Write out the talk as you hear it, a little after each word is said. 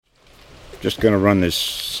Just going to run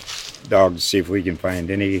this dog to see if we can find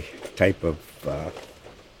any type of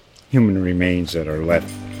human remains that are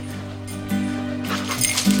left.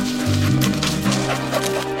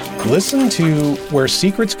 Listen to Where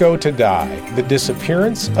Secrets Go to Die, The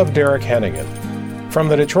Disappearance of Derek Hennigan. From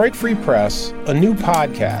the Detroit Free Press, a new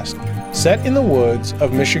podcast set in the woods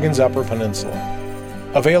of Michigan's Upper Peninsula.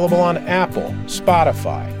 Available on Apple,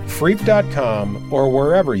 Spotify, Freep.com, or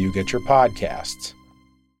wherever you get your podcasts.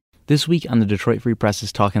 This week on the Detroit Free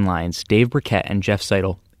Press's Talkin' Lions, Dave Birkett and Jeff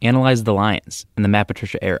Seidel analyzed the Lions in the Matt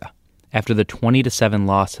Patricia era after the 20-7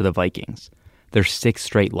 loss to the Vikings, their sixth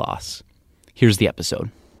straight loss. Here's the episode.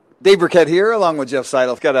 Dave Birkett here, along with Jeff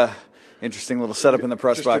Seidel. Got a interesting little setup in the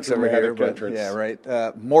press box over here. But, yeah,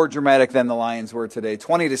 right. More dramatic than the Lions were today.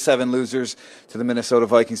 20-7 losers to the Minnesota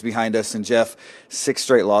Vikings behind us. And Jeff, 6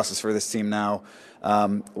 straight losses for this team now.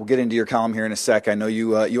 We'll get into your column here in a sec. I know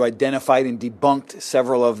you identified and debunked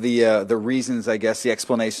several of the reasons, I guess, the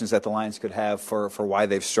explanations that the Lions could have for why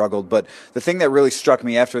they've struggled. But the thing that really struck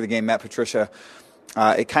me after the game, Matt Patricia,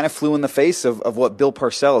 it kind of flew in the face of what Bill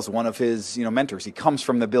Parcells, one of his mentors, he comes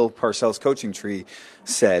from the Bill Parcells coaching tree,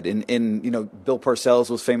 said. And Bill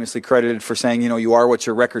Parcells was famously credited for saying, you are what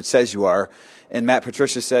your record says you are. And Matt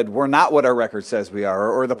Patricia said, we're not what our record says we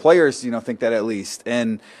are, or the players think that at least.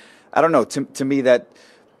 And I don't know, to me that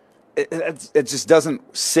it just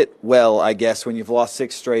doesn't sit well, I guess, when you've lost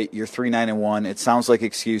 6 straight, you're 3-9-1. It sounds like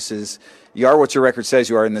excuses. You are what your record says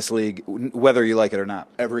you are in this league, whether you like it or not.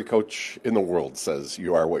 Every coach in the world says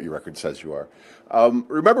you are what your record says you are.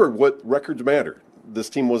 Remember what records matter. This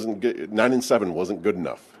team wasn't good, 9-7 wasn't good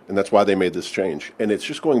enough, and that's why they made this change. And it's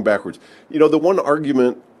just going backwards. The one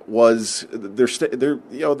argument was they've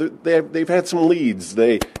had some leads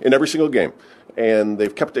in every single game. And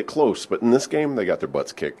they've kept it close, but in this game, they got their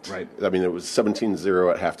butts kicked. Right. I mean, it was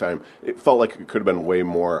 17-0 at halftime. It felt like it could have been way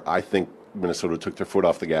more. I think Minnesota took their foot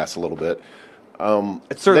off the gas a little bit.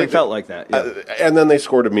 It certainly felt like that. Yeah. And then they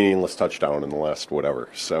scored a meaningless touchdown in the last whatever.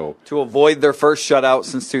 So to avoid their first shutout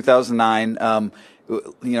since 2009,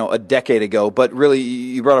 a decade ago. But really,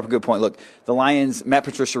 you brought up a good point. Look, the Lions, Matt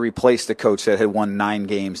Patricia replaced a coach that had won 9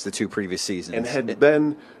 games the 2 previous seasons. And had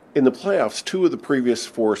been in the playoffs 2 of the previous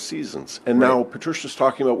 4 seasons. And now Patricia's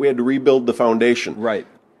talking about we had to rebuild the foundation. Right.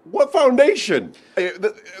 What foundation?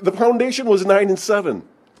 The foundation was 9-7.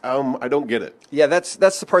 I don't get it. Yeah, that's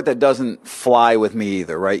the part that doesn't fly with me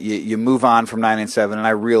either, right? You move on from 9-7, and I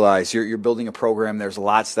realize you're building a program. There's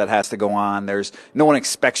lots that has to go on. There's no one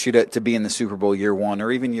expects you to be in the Super Bowl year 1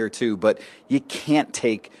 or even year 2, but you can't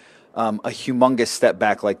take a humongous step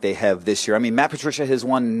back like they have this year. I mean, Matt Patricia has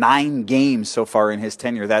won 9 games so far in his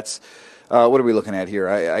tenure. That's what are we looking at here?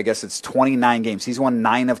 I guess it's 29 games. He's won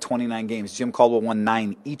 9 of 29 games. Jim Caldwell won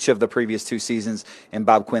 9 each of the previous 2 seasons, and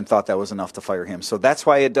Bob Quinn thought that was enough to fire him. So that's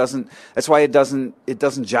why it doesn't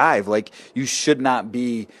jive. Like, you should not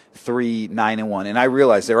be 3-9-1. And I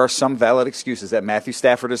realize there are some valid excuses that Matthew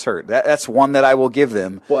Stafford is hurt. That's one that I will give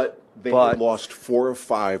them. But they had lost 4 of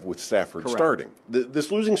 5 with Stafford starting.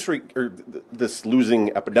 This losing streak, or this losing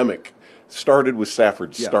epidemic, started with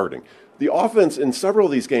Stafford starting. The offense in several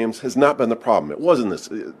of these games has not been the problem. It wasn't this.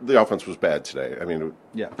 The offense was bad today. I mean,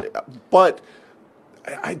 but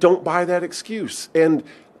I don't buy that excuse. And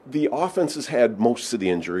the offense has had most of the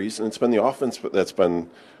injuries, and it's been the offense that's been.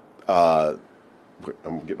 I'm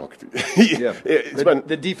getting all confused.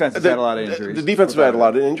 The defense has had a lot of injuries. The defense has had a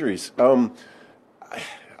lot of injuries.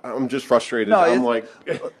 I'm just frustrated. Let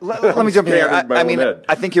me jump in here.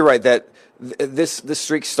 I think you're right that this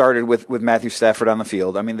streak started with Matthew Stafford on the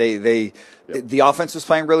field. I mean, the offense was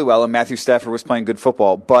playing really well, and Matthew Stafford was playing good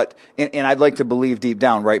football. But and I'd like to believe deep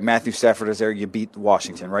down, right? Matthew Stafford is there. You beat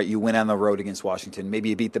Washington, right? You win on the road against Washington. Maybe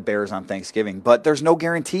you beat the Bears on Thanksgiving, but there's no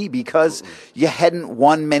guarantee because you hadn't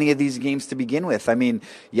won many of these games to begin with. I mean,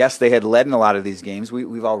 yes, they had led in a lot of these games.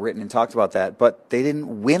 We've all written and talked about that, but they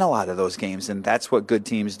didn't win a lot of those games, and that's what good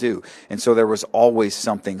teams do. And so there was always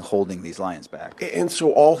something holding these Lions back. And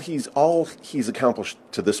so all he's accomplished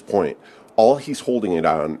to this point, all he's holding it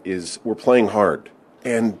on is we're playing hard,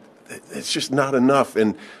 and it's just not enough.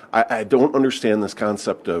 And I don't understand this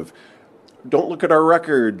concept of don't look at our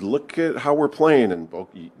record, look at how we're playing, and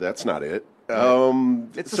that's not it.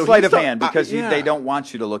 It's a sleight of hand because they don't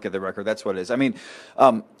want you to look at the record. That's what it is. I mean,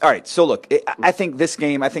 all right. So look, I think this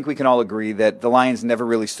game, I think we can all agree that the Lions never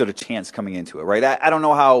really stood a chance coming into it, right? I don't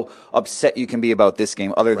know how upset you can be about this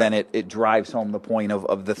game other than it drives home the point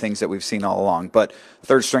of the things that we've seen all along. But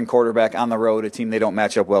third string quarterback on the road, a team they don't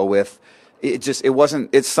match up well with.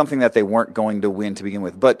 It's something that they weren't going to win to begin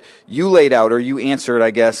with. But you laid out, or you answered,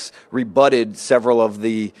 I guess, rebutted several of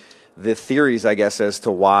the the theories, I guess, as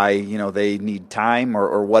to why, they need time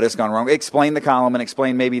or what has gone wrong. Explain the column and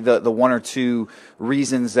explain maybe the one or two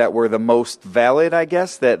reasons that were the most valid, I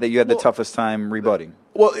guess, that you had the toughest time rebutting.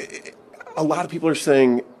 Well, a lot of people are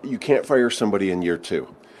saying you can't fire somebody in year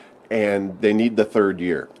 2, and they need the 3rd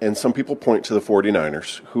year. And some people point to the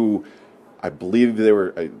 49ers, who I believe they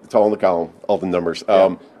were, it's all in the column, all the numbers.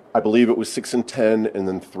 Yeah. I believe it was 6-10 and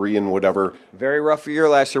then 3 and whatever. Very rough year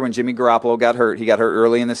last year when Jimmy Garoppolo got hurt. He got hurt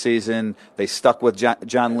early in the season. They stuck with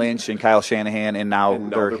John Lynch and Kyle Shanahan, and now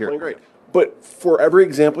they're here. Playing great. But for every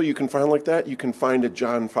example you can find like that, you can find a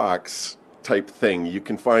John Fox type thing. You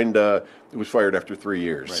can find it was fired after 3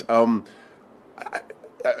 years. Right.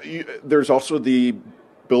 There's also the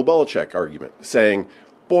Bill Belichick argument, saying,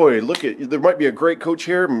 boy, there might be a great coach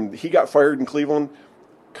here, and he got fired in Cleveland.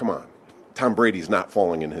 Come on. Tom Brady's not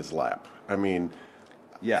falling in his lap. I mean...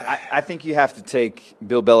 Yeah, I think you have to take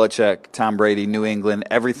Bill Belichick, Tom Brady, New England,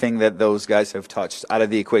 everything that those guys have touched out of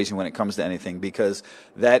the equation when it comes to anything, because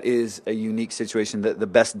that is a unique situation, the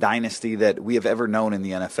best dynasty that we have ever known in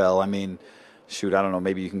the NFL. I mean, shoot, I don't know,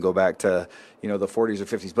 maybe you can go back to, the 40s or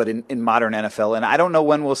 50s, but in modern NFL, and I don't know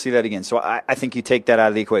when we'll see that again. So I think you take that out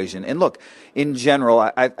of the equation. And look, in general,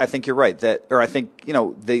 I think you're right, I think,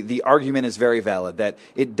 the argument is very valid that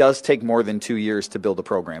it does take more than 2 years to build a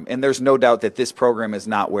program. And there's no doubt that this program is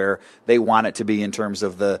not where they want it to be in terms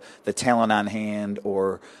of the talent on hand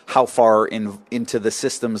or how far into the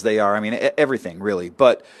systems they are. I mean, everything really.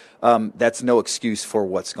 But that's no excuse for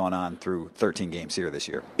what's gone on through 13 games here this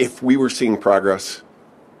year. If we were seeing progress,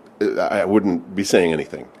 I wouldn't be saying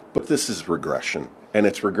anything. But this is regression, and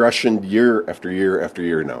it's regression year after year after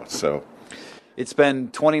year now. So it's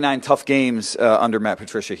been 29 tough games under Matt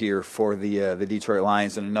Patricia here for the Detroit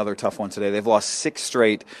Lions, and another tough one today. They've lost 6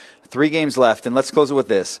 straight. 3 games left, and let's close it with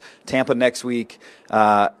this. Tampa next week,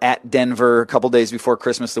 at Denver a couple days before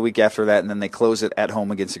Christmas, the week after that, and then they close it at home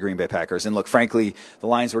against the Green Bay Packers. And look, frankly, the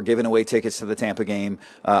Lions were giving away tickets to the Tampa game.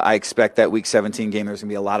 I expect that Week 17 game, there's going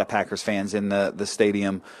to be a lot of Packers fans in the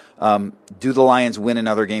stadium. Do the Lions win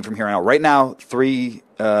another game from here on out? Right now,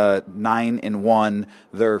 3-9-1.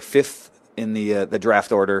 They're 5th in the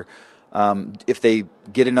draft order. If they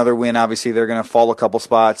get another win, obviously they're going to fall a couple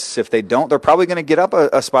spots. If they don't, they're probably going to get up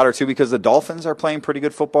a spot or two because the Dolphins are playing pretty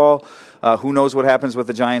good football. Who knows what happens with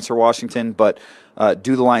the Giants or Washington, but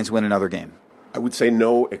do the Lions win another game? I would say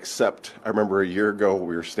no, except I remember a year ago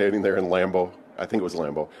we were standing there in Lambeau, I think it was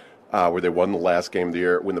Lambeau, where they won the last game of the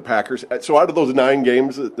year when the Packers. So out of those 9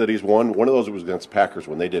 games that he's won, one of those was against the Packers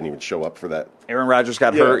when they didn't even show up for that. Aaron Rodgers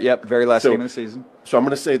got hurt, very last game of the season. So I'm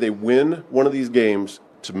going to say they win one of these games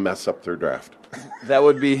to mess up their draft. That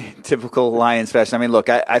would be typical Lions fashion. I mean, look,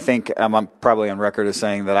 I think I'm probably on record as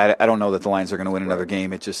saying that I don't know that the Lions are going to win another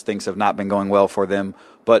game. It just things have not been going well for them.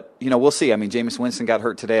 But, we'll see. I mean, Jameis Winston got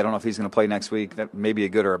hurt today. I don't know if he's going to play next week. That may be a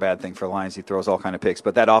good or a bad thing for the Lions. He throws all kind of picks.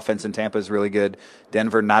 But that offense in Tampa is really good.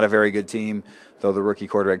 Denver, not a very good team, though the rookie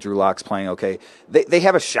quarterback Drew Lock's playing okay. They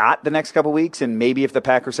have a shot the next couple weeks, and maybe if the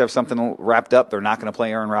Packers have something wrapped up, they're not going to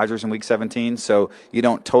play Aaron Rodgers in Week 17. So you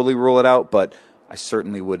don't totally rule it out, but I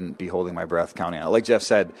certainly wouldn't be holding my breath counting on it. Like Jeff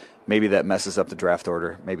said, maybe that messes up the draft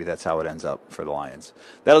order. Maybe that's how it ends up for the Lions.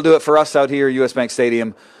 That'll do it for us out here at US Bank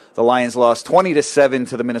Stadium. The Lions lost 20-7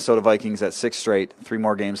 to the Minnesota Vikings at 6 straight. 3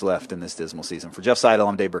 more games left in this dismal season. For Jeff Seidel,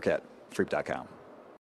 I'm Dave Birkett, Freep.com.